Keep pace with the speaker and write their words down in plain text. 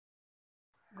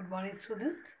Good morning,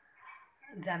 students.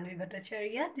 Jahnavi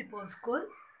Bhattacharya ডিপল school.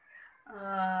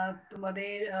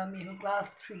 তোমাদের class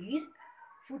 3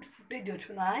 ফুটফুটে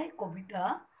জোছনায় কবিতা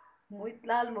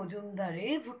মৈতলাল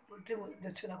মজুমদারের ফুটফুটে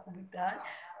জোছনা কবিতার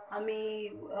আমি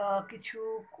কিছু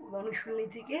অনুশীলনী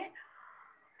থেকে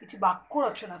কিছু বাক্য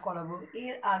রচনা করাবো।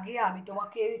 এর আগে আমি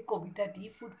তোমাকে কবিতাটি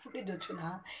ফুটফুটে জোছনা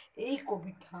এই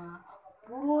কবিতা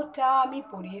পুরোটা আমি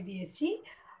পড়িয়ে দিয়েছি।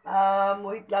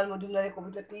 মহিতলাল মজুমদারের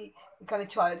কবিতাটি এখানে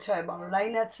 6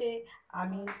 লাইন আছে।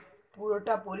 আমি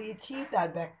পুরোটা পড়িয়েছি, তার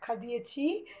ব্যাখ্যা দিয়েছি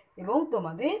এবং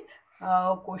তোমাদের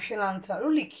কোশ্চেন আনসারও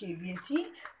লিখিয়ে দিয়েছি।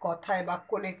 কথায়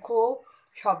বাক্য লেখো,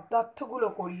 শব্দার্থগুলো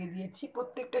করিয়ে দিয়েছি।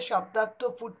 প্রত্যেকটা শব্দার্থ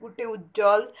ফুটফুটে,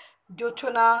 উজ্জ্বল,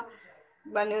 জোছনা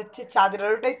মানে হচ্ছে চাঁদের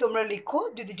আলোটাই তোমরা লেখো।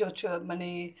 যদি মানে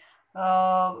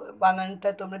বানানটা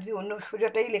তোমরা যদি অন্য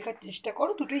সোজাটাই লেখার চেষ্টা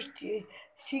করো, দুটোই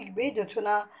শিখবে।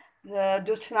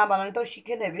 জোছনা বানানটাও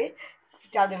শিখে নেবে,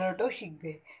 চাঁদের আলোটাও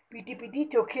শিখবে। পিটি পিটি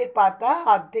চোখের পাতা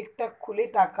অর্ধেকটা খুলে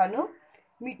তাকানো,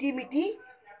 মিটি মিটি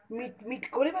মিট মিট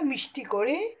করে বা মিষ্টি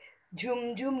করে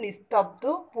ঝুমঝুম নিস্তব্ধ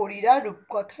পরীরা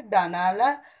রূপকথা ডানালা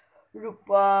রূপ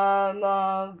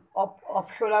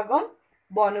অপ্সরাগণ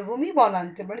বনভূমি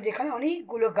বনাঞ্চল, মানে যেখানে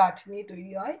অনেকগুলো গাছ নিয়ে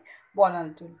তৈরি হয়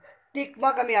বনাঞ্চল।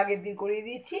 টিকমার্ক আমি আগের দিন করিয়ে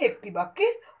দিয়েছি, একটি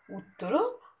বাক্যের উত্তরও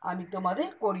আমি তোমাদের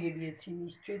করিয়ে দিয়েছি।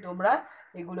 নিশ্চয়ই তোমরা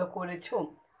এগুলো করেছো।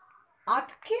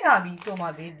 আজকে আমি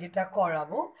তোমাদের যেটা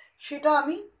করাবো সেটা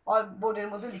আমি বোর্ডের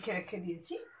মধ্যে লিখে রেখে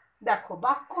দিয়েছি। দেখো,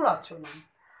 বাক্য রচনা।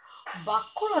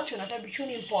 বাক্য রচনাটা ভীষণ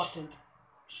ইম্পর্টেন্ট,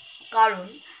 কারণ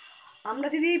আমরা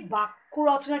যদি বাক্য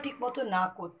রচনা ঠিক মতো না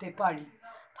করতে পারি,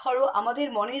 ধরো আমাদের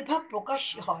মনের ভাব প্রকাশ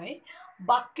হয়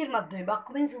বাক্যের মাধ্যমে। বাক্য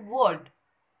মিন্স ওয়ার্ড,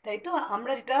 তাই তো?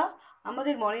 আমরা যেটা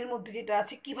আমাদের মনের মধ্যে যেটা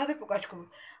আছে কীভাবে প্রকাশ করব?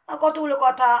 কতগুলো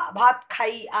কথা, ভাত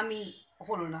খাই আমি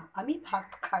হলো না, আমি ভাত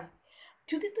খাই।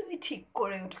 যদি তুমি ঠিক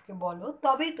করে ওটাকে বলো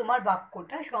তবেই তোমার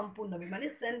বাক্যটা সম্পূর্ণ হবে, মানে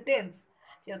সেন্টেন্স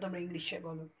যেটা তোমরা ইংলিশে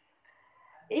বলো।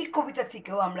 এই কবিতা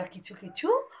থেকেও আমরা কিছু কিছু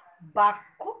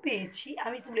বাক্য পেয়েছি,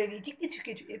 আমি তুলে দিয়েছি কিছু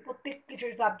কিছু। এই প্রত্যেক কিছু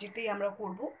সাবজেক্টেই আমরা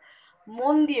করব,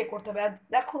 মন দিয়ে করতে হবে। আর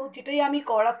দেখো, যেটাই আমি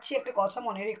করাচ্ছি একটা কথা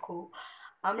মনে রেখো,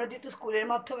 আমরা যেহেতু স্কুলের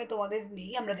মাধ্যমে তোমাদের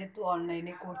নেই, আমরা যেহেতু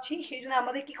অনলাইনে করছি, সেই জন্য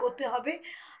আমাদের কী করতে হবে,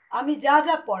 আমি যা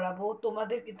যা পড়াবো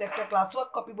তোমাদের কিন্তু একটা ক্লাস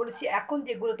ওয়ার্ক কপি বলেছি। এখন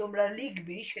যেগুলো তোমরা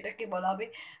লিখবে সেটাকে বলা হবে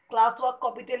ক্লাস ওয়ার্ক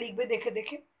কপিতে লিখবে দেখে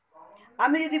দেখে।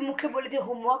 আমি যদি মুখে বলি যে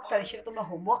হোমওয়ার্ক, তাহলে সেটা তোমরা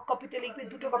হোমওয়ার্ক কপিতে লিখবে।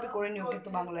 দুটো কপি করে নিও কিন্তু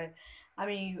বাংলায়।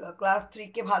 আমি ক্লাস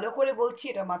 3কে ভালো করে বলছি,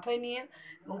 এটা মাথায় নিয়ে,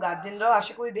 এবং গার্জেনরাও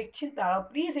আশা করি দেখছেন, তারাও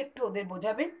প্লিজ একটু ওদের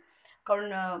বোঝাবেন, কারণ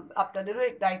আপনাদেরও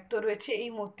দায়িত্ব রয়েছে এই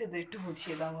মুহূর্তে ওদের একটু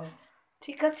বুঝিয়ে দেওয়া।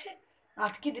 ঠিক আছে?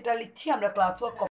 আজকে যেটা লিখছি আমরা ক্লাস ওয়ার্ক